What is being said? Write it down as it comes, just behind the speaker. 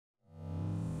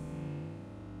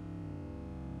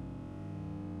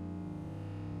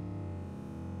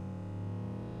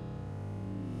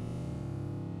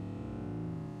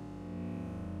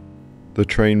The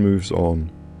train moves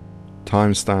on,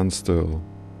 time stands still,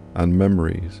 and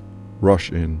memories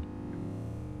rush in.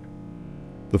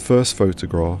 The first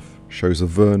photograph shows a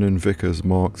Vernon Vickers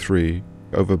Mark III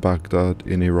over Baghdad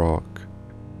in Iraq.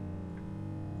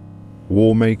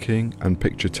 War-making and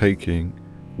picture-taking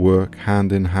work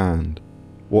hand in hand.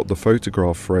 What the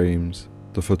photograph frames,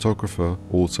 the photographer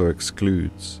also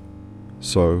excludes.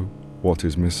 So, what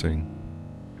is missing?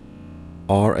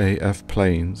 RAF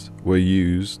planes were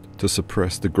used to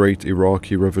suppress the Great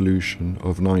Iraqi Revolution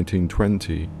of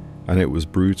 1920, and it was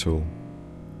brutal.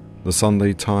 The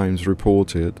Sunday Times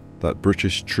reported that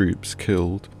British troops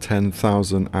killed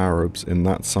 10,000 Arabs in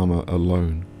that summer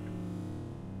alone.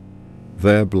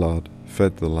 Their blood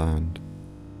fed the land.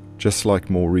 Just like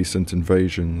more recent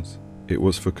invasions, it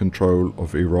was for control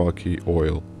of Iraqi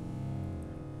oil.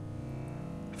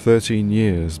 13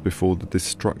 years before the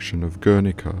destruction of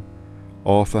Guernica,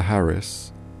 Arthur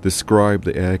Harris described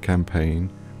the air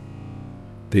campaign.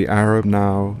 The Arab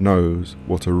now knows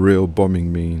what a real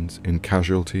bombing means in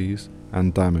casualties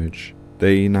and damage.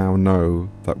 They now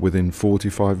know that within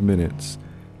 45 minutes,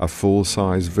 a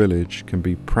full-size village can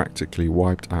be practically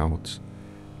wiped out,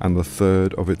 and a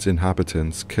third of its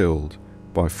inhabitants killed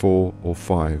by 4 or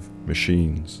 5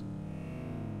 machines.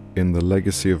 In the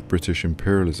legacy of British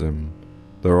imperialism,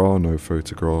 there are no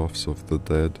photographs of the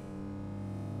dead.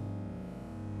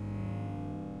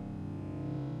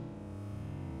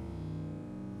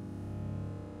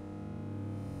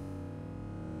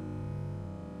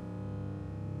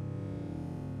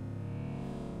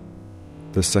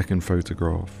 The second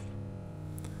photograph.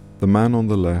 The man on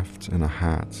the left in a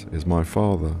hat is my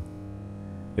father.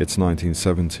 It's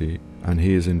 1970 and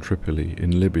he is in Tripoli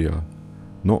in Libya,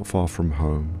 not far from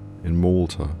home, in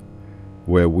Malta,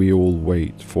 where we all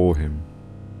wait for him.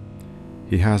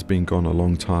 He has been gone a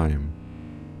long time,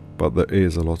 but there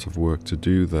is a lot of work to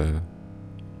do there.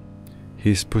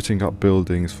 He's putting up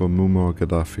buildings for Muammar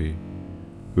Gaddafi,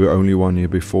 who only 1 year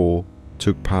before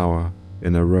took power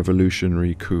in a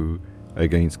revolutionary coup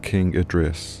against King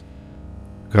Idris.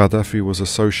 Gaddafi was a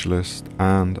socialist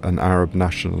and an Arab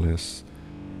nationalist.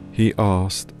 He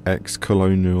asked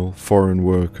ex-colonial foreign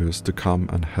workers to come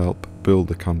and help build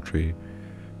the country,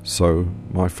 so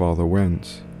my father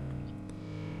went.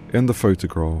 In the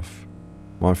photograph,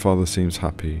 my father seems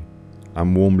happy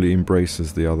and warmly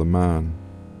embraces the other man.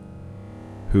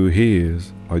 Who he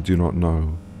is, I do not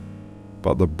know,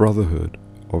 but the brotherhood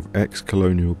of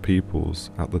ex-colonial peoples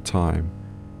at the time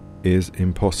is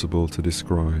impossible to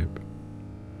describe.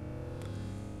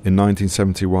 In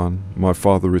 1971, my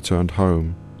father returned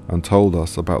home and told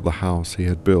us about the house he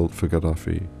had built for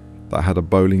Gaddafi that had a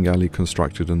bowling alley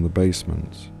constructed in the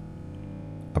basement.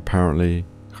 Apparently,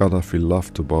 Gaddafi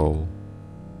loved to bowl.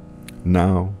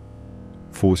 Now,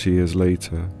 40 years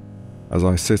later, as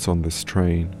I sit on this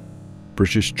train,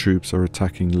 British troops are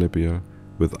attacking Libya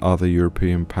with other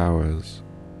European powers.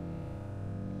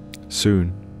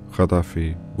 Soon,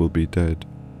 Gaddafi will be dead.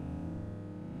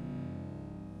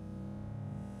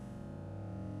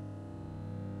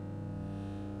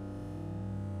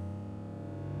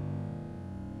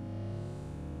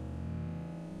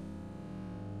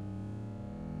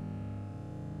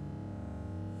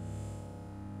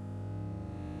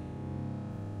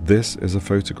 This is a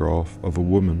photograph of a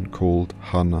woman called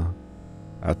Hannah.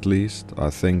 At least, I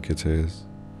think it is.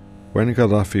 When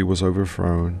Gaddafi was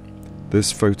overthrown,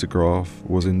 this photograph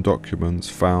was in documents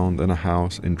found in a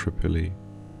house in Tripoli.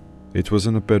 It was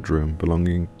in a bedroom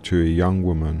belonging to a young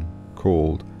woman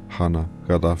called Hannah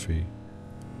Gaddafi.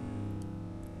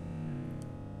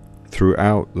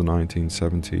 Throughout the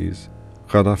 1970s,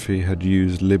 Gaddafi had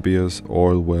used Libya's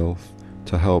oil wealth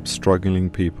to help struggling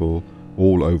people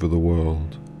all over the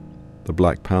world. The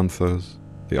Black Panthers,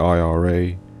 the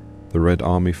IRA, the Red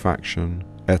Army faction,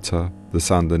 ETA, the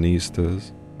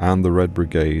Sandinistas, and the Red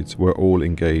Brigades were all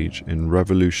engaged in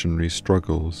revolutionary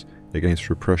struggles against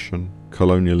repression,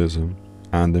 colonialism,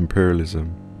 and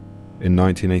imperialism. In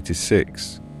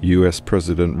 1986, US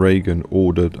President Reagan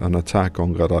ordered an attack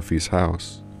on Gaddafi's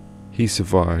house. He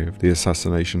survived the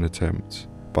assassination attempt,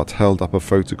 but held up a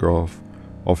photograph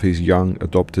of his young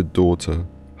adopted daughter,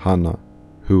 Hannah,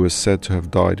 who was said to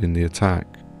have died in the attack.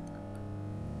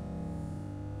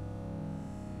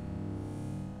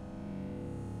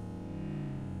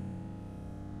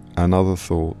 Another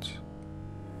thought.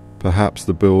 Perhaps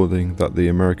the building that the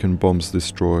American bombs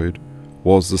destroyed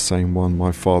was the same one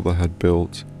my father had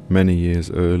built many years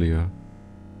earlier.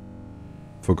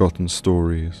 Forgotten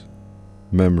stories,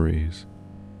 memories,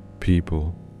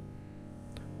 people.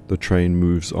 The train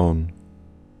moves on.